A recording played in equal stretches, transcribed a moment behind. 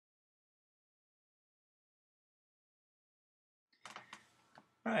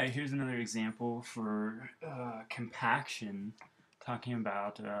Alright, here's another example for compaction, talking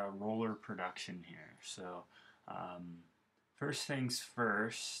about roller production here. So, um, first things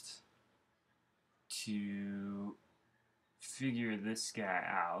first, to figure this guy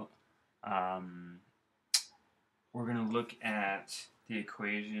out, um, we're going to look at the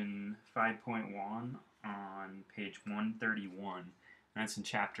equation 5.1 on page 131. That's in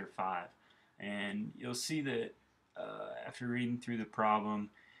chapter 5. And you'll see that after reading through the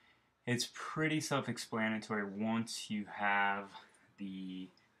problem, it's pretty self-explanatory once you have the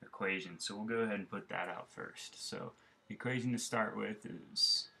equation. So we'll go ahead and put that out first. So the equation to start with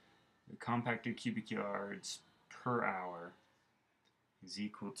is the compacted cubic yards per hour is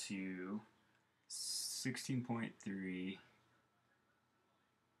equal to 16.3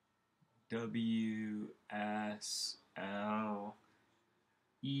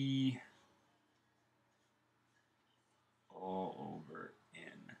 WSLE all over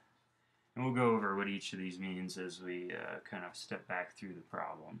N. And we'll go over what each of these means as we kind of step back through the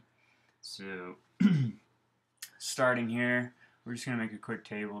problem. So starting here, we're just going to make a quick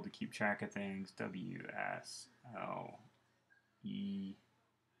table to keep track of things. W, S, L, E,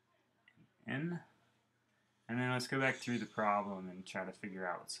 N. And then let's go back through the problem and try to figure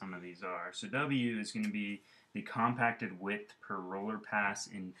out what some of these are. So W is going to be the compacted width per roller pass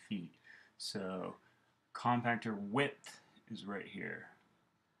in feet. So compactor width is right here.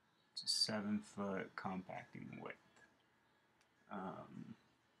 It's a 7-foot compacting width.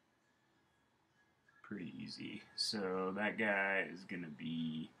 Pretty easy. So that guy is going to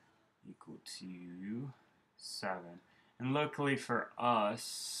be equal to 7. And luckily for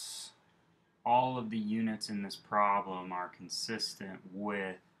us, all of the units in this problem are consistent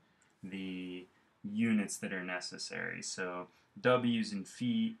with the units that are necessary. So W is in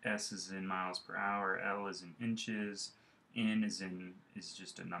feet, S is in miles per hour, L is in inches, N is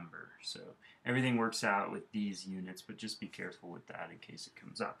just a number. So everything works out with these units, but just be careful with that in case it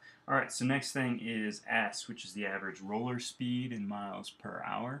comes up. Alright, so next thing is S, which is the average roller speed in miles per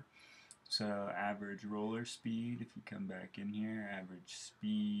hour. So average roller speed, if you come back in here, average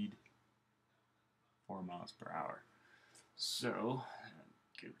speed 4 miles per hour. So that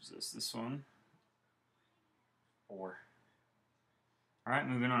gives us this one, 4. Alright,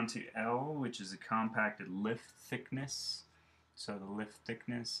 moving on to L, which is a compacted lift thickness. So the lift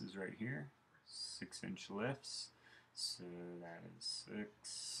thickness is right here, 6-inch lifts. So that is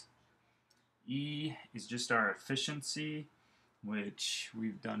 6. E is just our efficiency, which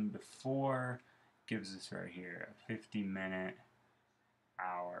we've done before. Gives us right here a 50-minute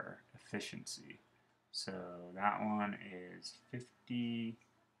hour efficiency. So that one is 50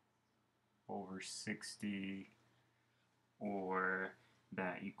 over 60, or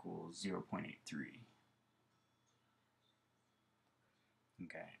that equals 0.83.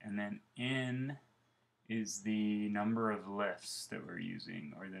 Okay, and then N is the number of lifts that we're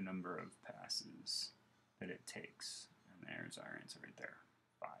using, or the number of passes that it takes. And there's our answer right there,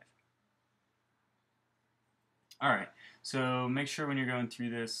 5. Alright, so make sure when you're going through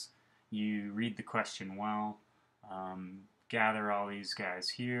this, you read the question well, gather all these guys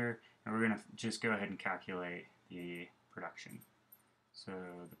here, and we're going to just go ahead and calculate the production. So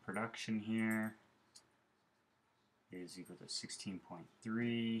the production here is equal to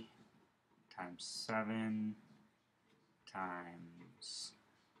 16.3 times 7 times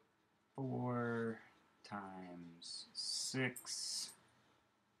 4 times 6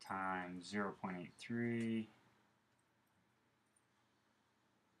 times 0.83,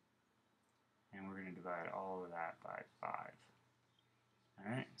 and we're going to divide all of that by 5.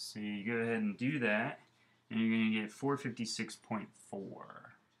 Alright, so you go ahead and do that, and you're going to get 456.4.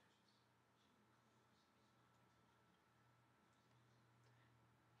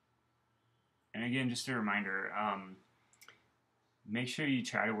 And again, just a reminder, make sure you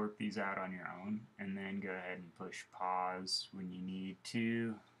try to work these out on your own, and then go ahead and push pause when you need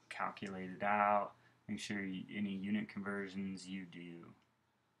to, calculate it out, make sure any unit conversions you do,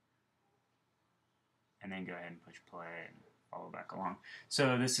 and then go ahead and push play and follow back along.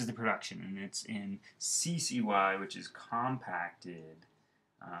 So this is the production, and it's in CCY, which is compacted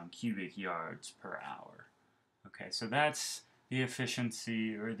cubic yards per hour. Okay, so that's the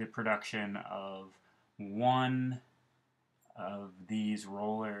efficiency or the production of one of these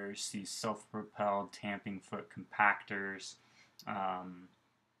rollers, these self-propelled tamping foot compactors per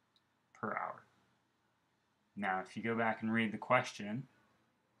hour. Now, if you go back and read the question,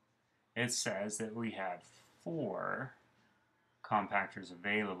 it says that we had 4 compactors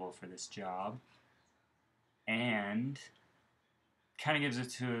available for this job, and kind of gives it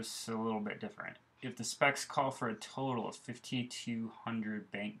to us a little bit different. If the specs call for a total of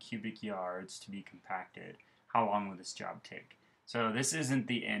 5,200 bank cubic yards to be compacted, how long will this job take? So this isn't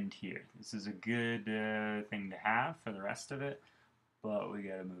the end here. This is a good thing to have for the rest of it, but we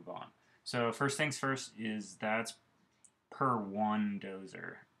got to move on. So first things first is that's per one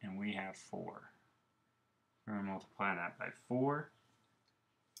dozer, and we have 4. We're going to multiply that by 4,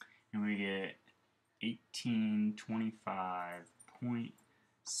 and we get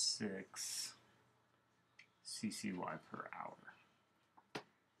 1825.6 ccy per hour.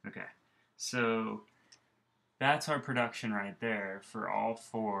 Okay, so that's our production right there for all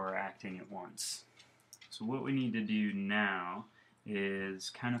 4 acting at once. So what we need to do now is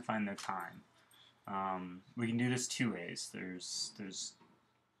kind of find the time. We can do this 2 ways. There's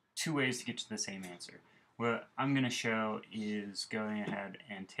 2 ways to get to the same answer. What I'm going to show is going ahead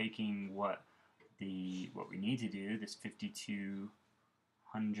and taking what we need to do, this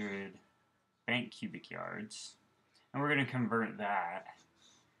 5,200 bank cubic yards, and we're going to convert that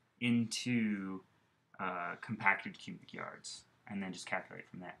into compacted cubic yards, and then just calculate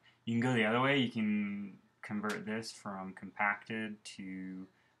from that. You can go the other way. You can convert this from compacted to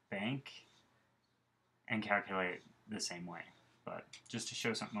bank and calculate the same way. But just to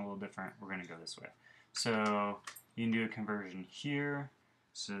show something a little different, we're going to go this way. So you can do a conversion here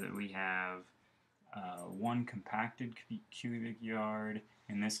so that we have 1 compacted cubic yard.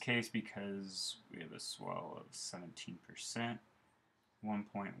 In this case, because we have a swell of 17%,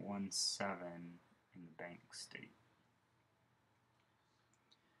 1.17 in the bank state.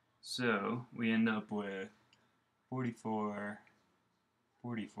 So we end up with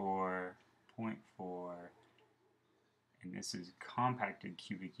 44.4, and this is compacted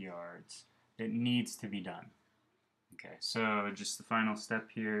cubic yards that needs to be done. Okay, so just the final step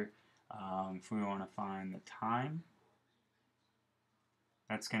here, if we want to find the time,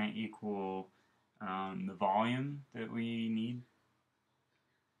 that's going to equal the volume that we need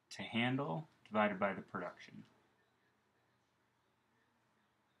to handle divided by the production.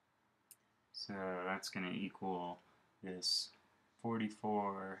 So that's going to equal this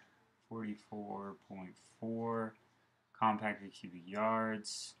 44.4 compacted cubic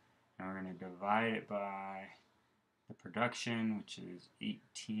yards, and we're going to divide it by the production, which is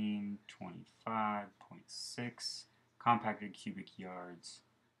 1825.6 compacted cubic yards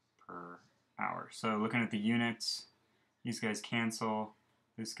per hour. So looking at the units, these guys cancel,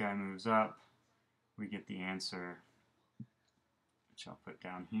 this guy moves up, we get the answer, which I'll put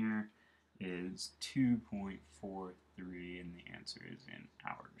down here, is 2.43, and the answer is in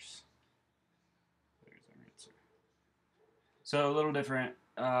hours. There's our answer. So a little different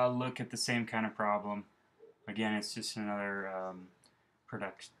look at the same kind of problem. Again, it's just another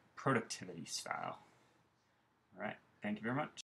productivity style. All right, thank you very much.